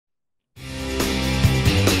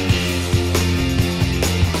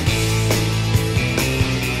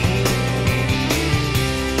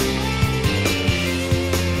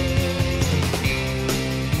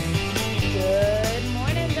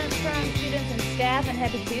staff, and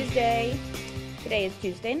happy Tuesday. Today is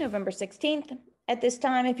Tuesday, November 16th. At this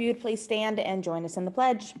time, if you would please stand and join us in the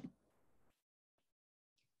pledge.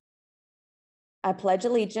 I pledge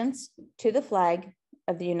allegiance to the flag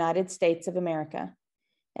of the United States of America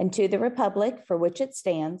and to the republic for which it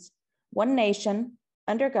stands, one nation,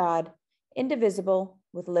 under God, indivisible,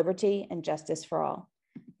 with liberty and justice for all.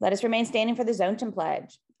 Let us remain standing for the Zonton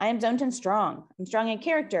Pledge. I am Zonton strong. I'm strong in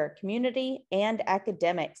character, community, and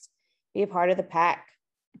academics. Be a part of the pack.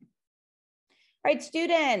 All right,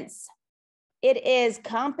 students, it is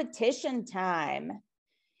competition time.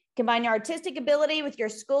 Combine your artistic ability with your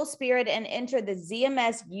school spirit and enter the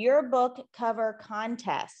ZMS Yearbook Cover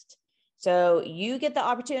Contest. So you get the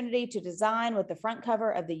opportunity to design what the front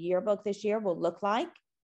cover of the yearbook this year will look like.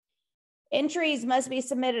 Entries must be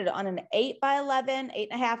submitted on an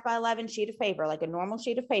 8x11, 8.5 by 11 sheet of paper, like a normal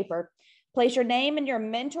sheet of paper. Place your name and your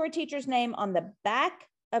mentor teacher's name on the back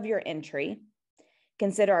of your entry.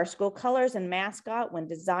 Consider our school colors and mascot when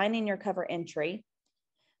designing your cover entry.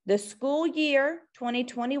 The school year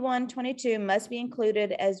 2021-22 must be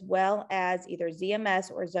included, as well as either ZMS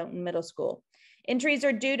or Zonton Middle School. Entries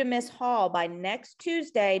are due to Ms. Hall by next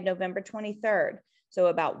Tuesday, November 23rd. So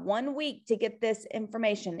about 1 week to get this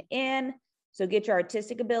information in. So get your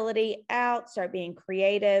artistic ability out, start being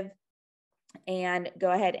creative, and go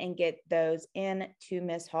ahead and get those in to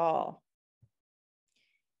Ms. Hall.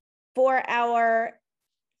 For our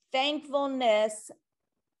thankfulness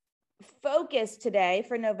focus today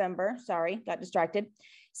for November, sorry, got distracted.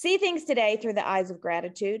 See things today through the eyes of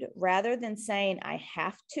gratitude. Rather than saying I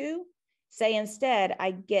have to, say instead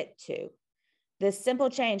I get to. This simple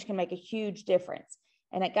change can make a huge difference.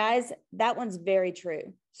 And guys, that one's very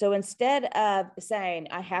true. So instead of saying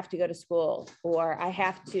I have to go to school or I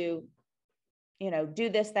have to, do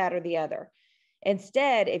this, that, or the other,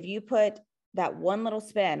 instead, if you put that one little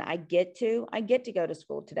spin, I get to go to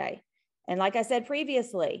school today. And like I said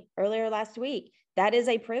previously, earlier last week, that is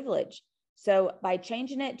a privilege. So by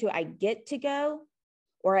changing it to I get to go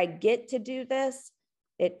or I get to do this,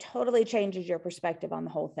 it totally changes your perspective on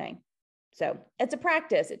the whole thing. So it's a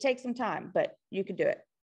practice. It takes some time, but you can do it.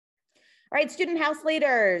 All right, student house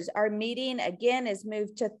leaders, our meeting again is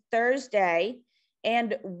moved to Thursday.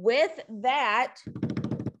 And with that,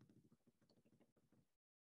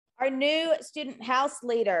 our new student house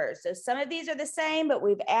leaders. So some of these are the same, but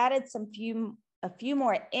we've added a few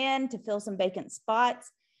more in to fill some vacant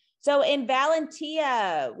spots. So in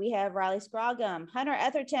Valentia, we have Riley Scroggum, Hunter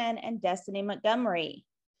Etherton, and Destiny Montgomery.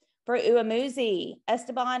 For Uamuzi,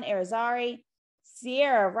 Esteban Arizari,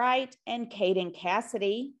 Sierra Wright, and Caden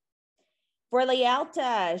Cassidy. For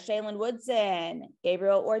Lealta, Shaylin Woodson,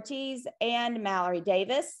 Gabriel Ortiz, and Mallory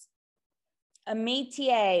Davis.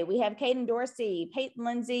 Amitié, we have Caden Dorsey, Peyton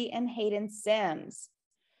Lindsay, and Hayden Sims.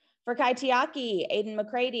 For Kaitiaki, Aiden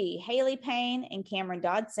McCready, Haley Payne, and Cameron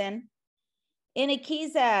Dodson. In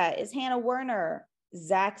Ikiza is Hannah Werner,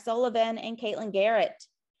 Zach Sullivan, and Caitlin Garrett.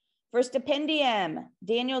 For Stipendium,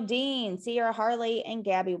 Daniel Dean, Sierra Harley, and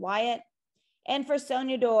Gabby Wyatt. And for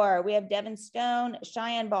Soniador, we have Devin Stone,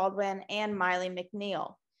 Cheyenne Baldwin, and Miley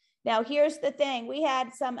McNeil. Now, here's the thing. We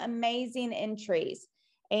had some amazing entries,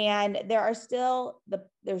 and there's still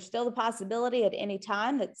the possibility at any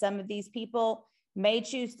time that some of these people may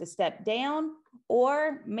choose to step down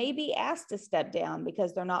or may be asked to step down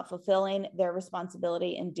because they're not fulfilling their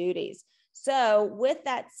responsibility and duties. So with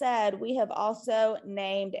that said, we have also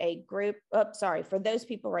named a group, for those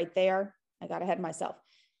people right there, I got ahead of myself.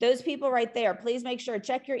 Those people right there, please make sure,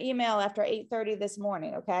 check your email after 8:30 this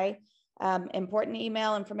morning, okay? Important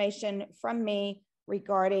email information from me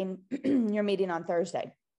regarding your meeting on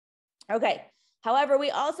Thursday. Okay, however, we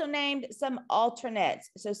also named some alternates.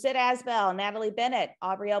 So Sid Asbell, Natalie Bennett,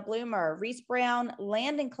 Aubrielle Bloomer, Reese Brown,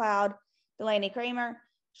 Landon Cloud, Delaney Kramer,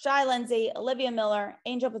 Shy Lindsay, Olivia Miller,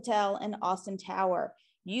 Angel Patel, and Austin Tower.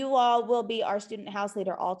 You all will be our student house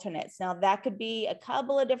leader alternates. Now that could be a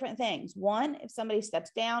couple of different things. One, if somebody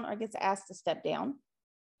steps down or gets asked to step down,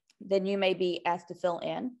 then you may be asked to fill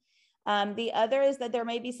in. The other is that there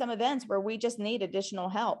may be some events where we just need additional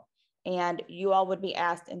help and you all would be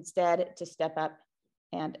asked instead to step up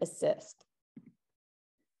and assist.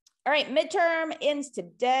 All right, midterm ends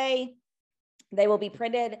today. They will be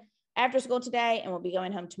printed after school today and will be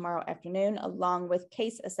going home tomorrow afternoon along with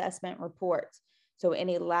case assessment reports. So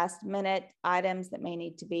any last minute items that may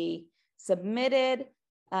need to be submitted,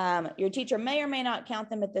 your teacher may or may not count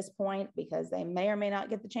them at this point because they may or may not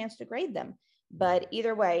get the chance to grade them. But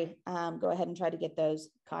either way, go ahead and try to get those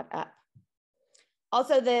caught up.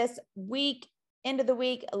 Also this week, end of the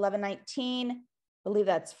week, 11/19, I believe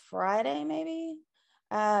that's Friday maybe.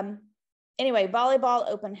 Anyway, volleyball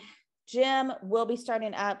open gym will be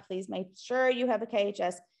starting up. Please make sure you have a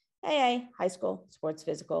KHS AA high school sports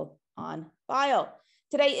physical on file.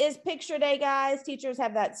 Today is picture day, guys. Teachers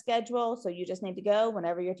have that schedule, so you just need to go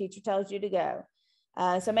whenever your teacher tells you to go.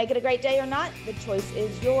 So make it a great day or not. The choice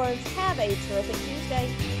is yours. Have a terrific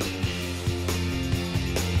Tuesday.